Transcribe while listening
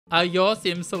Are your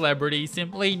Sim celebrities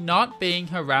simply not being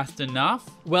harassed enough?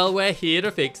 Well, we're here to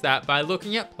fix that by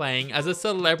looking at playing as a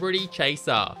celebrity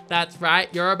chaser. That's right,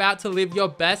 you're about to live your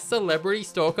best celebrity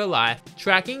stalker life,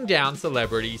 tracking down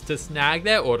celebrities to snag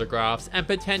their autographs and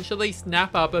potentially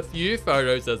snap up a few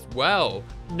photos as well.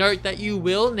 Note that you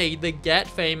will need the Get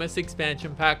Famous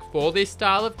expansion pack for this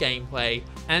style of gameplay,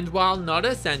 and while not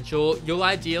essential, you'll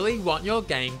ideally want your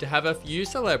game to have a few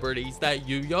celebrities that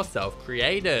you yourself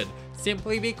created,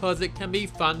 simply because it can be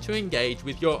fun to engage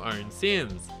with your own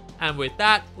Sims. And with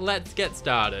that, let's get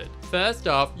started. First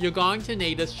off, you're going to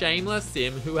need a shameless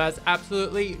Sim who has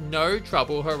absolutely no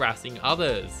trouble harassing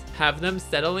others. Have them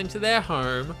settle into their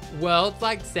home. Worlds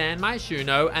like San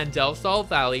Myshuno and Del Sol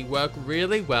Valley work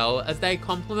really well as they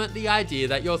complement the idea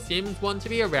that your Sims want to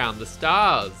be around the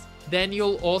stars. Then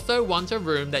you'll also want a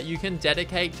room that you can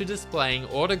dedicate to displaying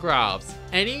autographs.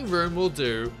 Any room will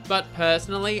do, but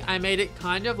personally I made it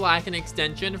kind of like an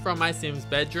extension from my Sim's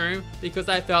bedroom because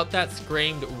I felt that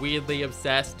screamed weirdly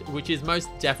obsessed, which is most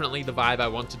definitely the vibe I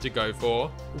wanted to go for.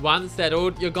 Once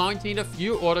settled, you're going to need a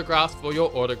few autographs for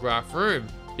your autograph room,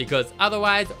 because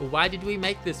otherwise, why did we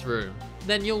make this room?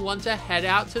 Then you'll want to head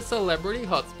out to celebrity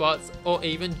hotspots or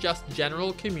even just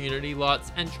general community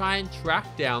lots and try and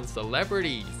track down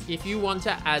celebrities. If you want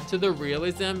to add to the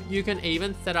realism, you can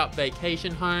even set up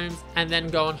vacation homes and then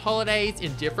go on holidays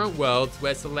in different worlds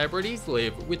where celebrities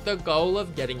live with the goal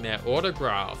of getting their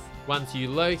autograph. Once you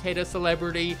locate a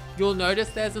celebrity, you'll notice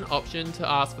there's an option to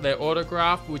ask for their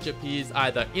autograph, which appears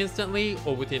either instantly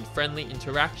or within friendly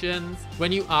interactions.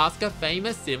 When you ask a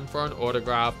famous Sim for an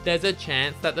autograph, there's a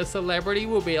chance that the celebrity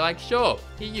will be like, sure,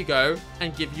 here you go,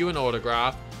 and give you an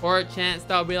autograph, or a chance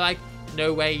they'll be like,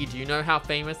 no way, do you know how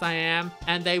famous I am?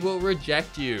 And they will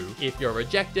reject you. If you're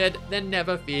rejected, then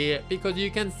never fear, because you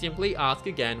can simply ask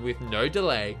again with no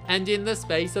delay. And in the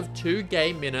space of 2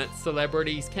 game minutes,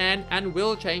 celebrities can and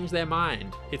will change their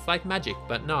mind. It's like magic,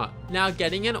 but not. Now,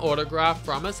 getting an autograph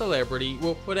from a celebrity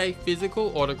will put a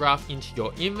physical autograph into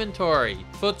your inventory.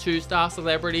 For 2-star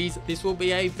celebrities, this will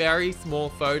be a very small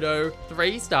photo.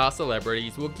 3-star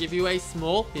celebrities will give you a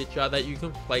small picture that you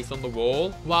can place on the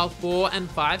wall, while 4 and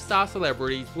 5-star celebrities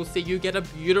will see you get a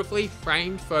beautifully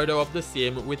framed photo of the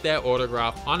Sim with their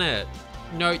autograph on it.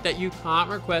 Note that you can't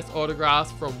request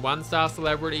autographs from 1-star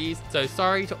celebrities, so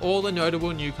sorry to all the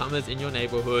notable newcomers in your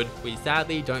neighborhood, we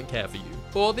sadly don't care for you.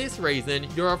 For this reason,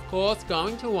 you're of course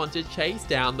going to want to chase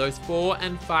down those 4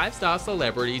 and 5-star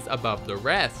celebrities above the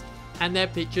rest, and their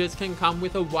pictures can come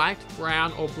with a white,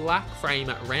 brown or black frame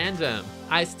at random.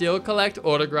 I still collect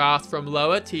autographs from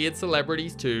lower tiered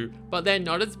celebrities too, but they're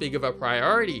not as big of a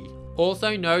priority.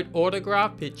 Also note,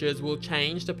 autograph pictures will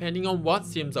change depending on what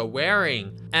Sims are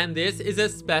wearing, and this is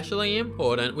especially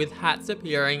important with hats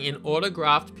appearing in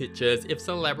autographed pictures if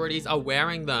celebrities are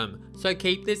wearing them, so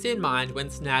keep this in mind when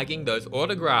snagging those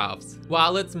autographs.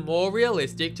 While it's more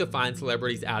realistic to find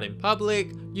celebrities out in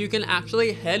public, you can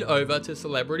actually head over to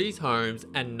celebrities' homes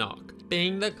and knock.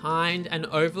 Being the kind and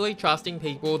overly trusting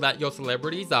people that your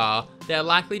celebrities are, they're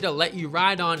likely to let you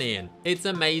right on in. It's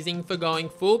amazing for going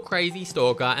full crazy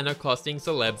stalker and accosting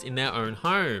celebs in their own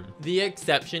home. The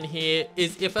exception here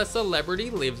is if a celebrity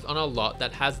lives on a lot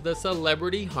that has the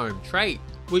celebrity home trait,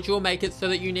 which will make it so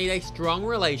that you need a strong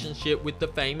relationship with the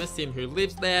famous Sim who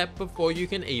lives there before you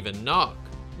can even knock.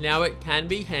 Now, it can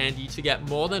be handy to get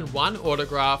more than 1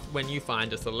 autograph when you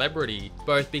find a celebrity,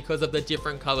 both because of the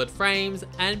different colored frames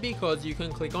and because you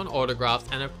can click on autographs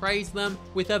and appraise them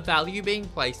with a value being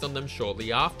placed on them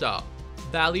shortly after.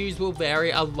 Values will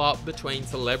vary a lot between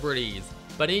celebrities,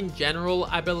 but in general,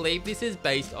 I believe this is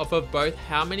based off of both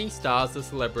how many stars the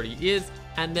celebrity is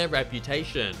and their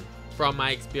reputation. From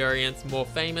my experience, more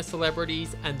famous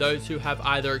celebrities and those who have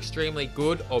either extremely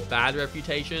good or bad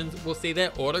reputations will see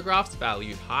their autographs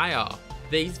valued higher.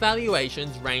 These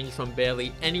valuations range from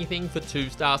barely anything for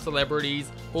 2-star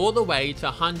celebrities all the way to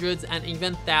hundreds and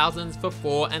even thousands for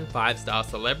 4 and 5-star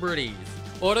celebrities.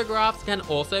 Autographs can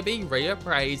also be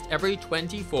reappraised every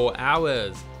 24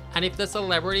 hours, and if the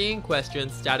celebrity in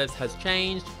question's status has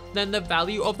changed, then the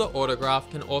value of the autograph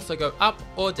can also go up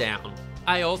or down.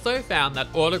 I also found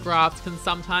that autographs can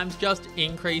sometimes just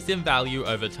increase in value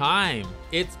over time.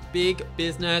 It's big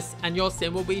business, and your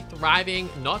Sim will be thriving,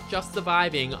 not just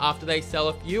surviving, after they sell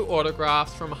a few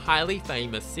autographs from highly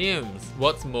famous Sims.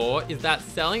 What's more is that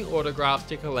selling autographs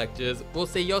to collectors will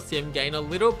see your Sim gain a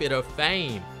little bit of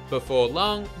fame. Before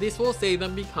long, this will see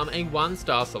them become a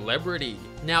 1-star celebrity.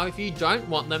 Now, if you don't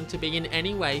want them to be in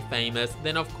any way famous,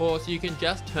 then of course you can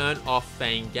just turn off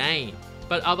fame gain.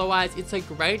 but otherwise it's a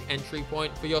great entry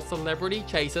point for your celebrity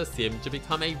chaser sim to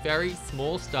become a very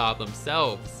small star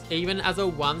themselves. Even as a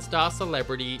 1-star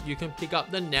celebrity, you can pick up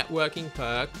the networking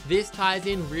perk. This ties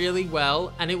in really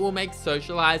well, and it will make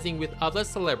socializing with other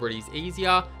celebrities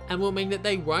easier and will mean that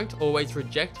they won't always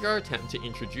reject your attempt to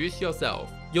introduce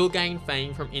yourself. You'll gain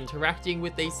fame from interacting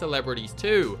with these celebrities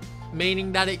too,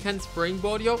 meaning that it can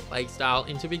springboard your playstyle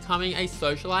into becoming a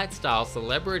socialite style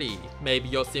celebrity. Maybe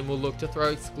your sim will look to throw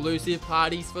exclusive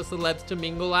parties for celebs to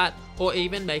mingle at, or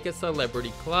even make a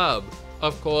celebrity club.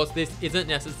 Of course, this isn't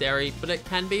necessary, but it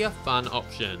can be a fun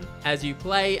option. As you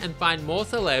play and find more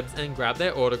celebs and grab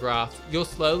their autographs, you'll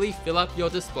slowly fill up your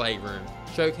display room,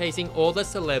 showcasing all the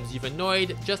celebs you've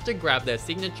annoyed just to grab their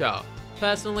signature.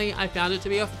 Personally, I found it to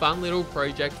be a fun little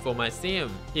project for my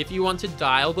sim. If you want to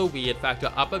dial the weird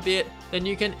factor up a bit, then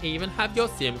you can even have your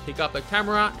sim pick up a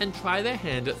camera and try their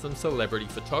hand at some celebrity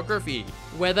photography.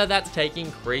 Whether that's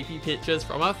taking creepy pictures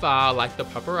from afar like the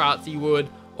paparazzi would,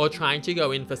 or trying to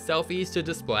go in for selfies to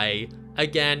display.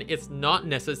 Again, it's not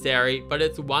necessary, but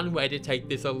it's one way to take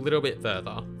this a little bit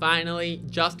further. Finally,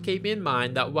 just keep in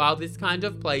mind that while this kind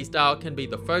of playstyle can be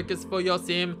the focus for your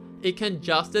sim, it can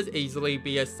just as easily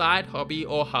be a side hobby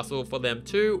or hustle for them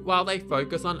too while they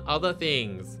focus on other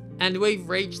things. And we've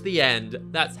reached the end.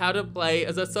 That's how to play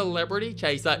as a celebrity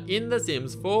chaser in The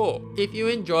Sims 4. If you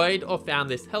enjoyed or found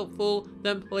this helpful,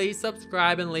 then please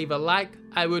subscribe and leave a like.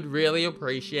 I would really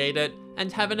appreciate it.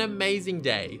 And have an amazing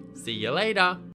day. See you later.